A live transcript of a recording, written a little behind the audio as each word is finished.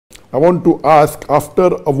I want to ask,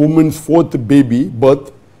 after a woman's fourth baby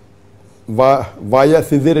birth via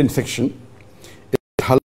cesarean section, is it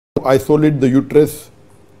halal to isolate the uterus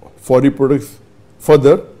for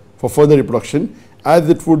further reproduction, as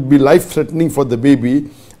it would be life-threatening for the baby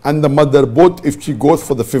and the mother, both if she goes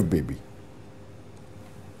for the fifth baby?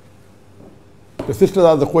 The sisters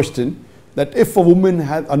asked the question that if a woman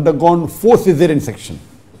has undergone 4 cesarean section,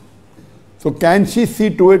 so can she see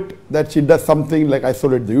to it that she does something like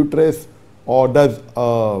isolate the uterus, or does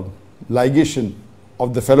ligation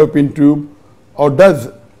of the fallopian tube, or does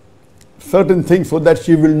certain things so that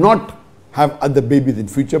she will not have other babies in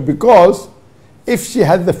future? Because if she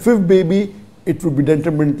has the fifth baby, it would be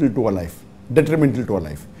detrimental to her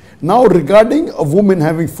life. Now, regarding a woman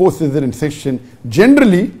having 4 cesarean section,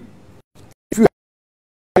 generally, if you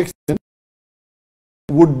have section,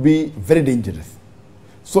 would be very dangerous.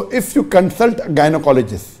 So if you consult a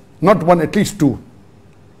gynecologist, not one, at least 2,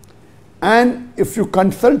 and if you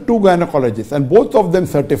consult 2 gynecologists and both of them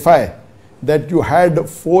certify that you had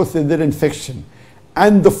 4 cesarean section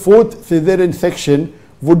and the 4th cesarean section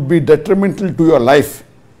would be detrimental to your life,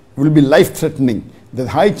 will be life-threatening, there's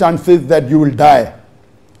high chances that you will die.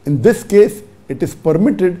 In this case, it is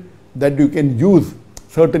permitted that you can use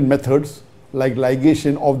certain methods like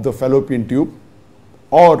ligation of the fallopian tube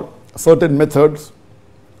or certain methods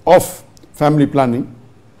of family planning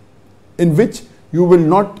in which you will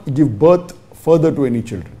not give birth further to any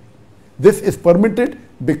children. This is permitted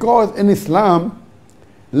because in Islam,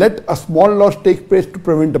 let a small loss take place to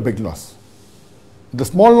prevent a big loss. The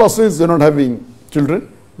small losses, you're not having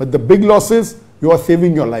children, but the big losses, you are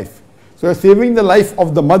saving your life. So you're saving the life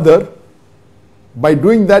of the mother. By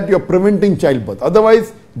doing that, you're preventing childbirth.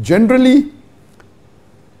 Otherwise, generally,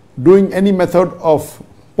 doing any method of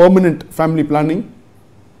permanent family planning,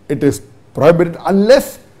 it is prohibited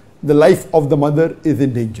unless the life of the mother is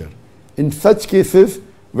in danger. In such cases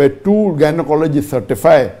where 2 gynecologists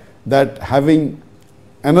certify that having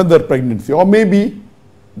another pregnancy, or maybe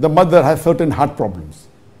the mother has certain heart problems,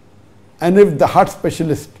 and if the heart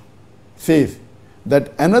specialist says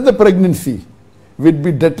that another pregnancy will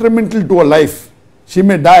be detrimental to her life, she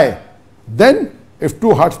may die, then if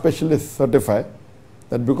 2 heart specialists certify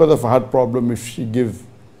that because of a heart problem, if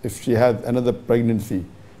she has another pregnancy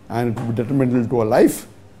and it will be detrimental to her life,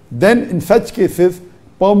 then in such cases,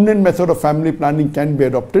 permanent method of family planning can be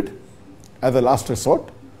adopted as a last resort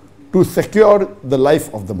to secure the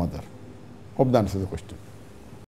life of the mother. Hope that answers the question.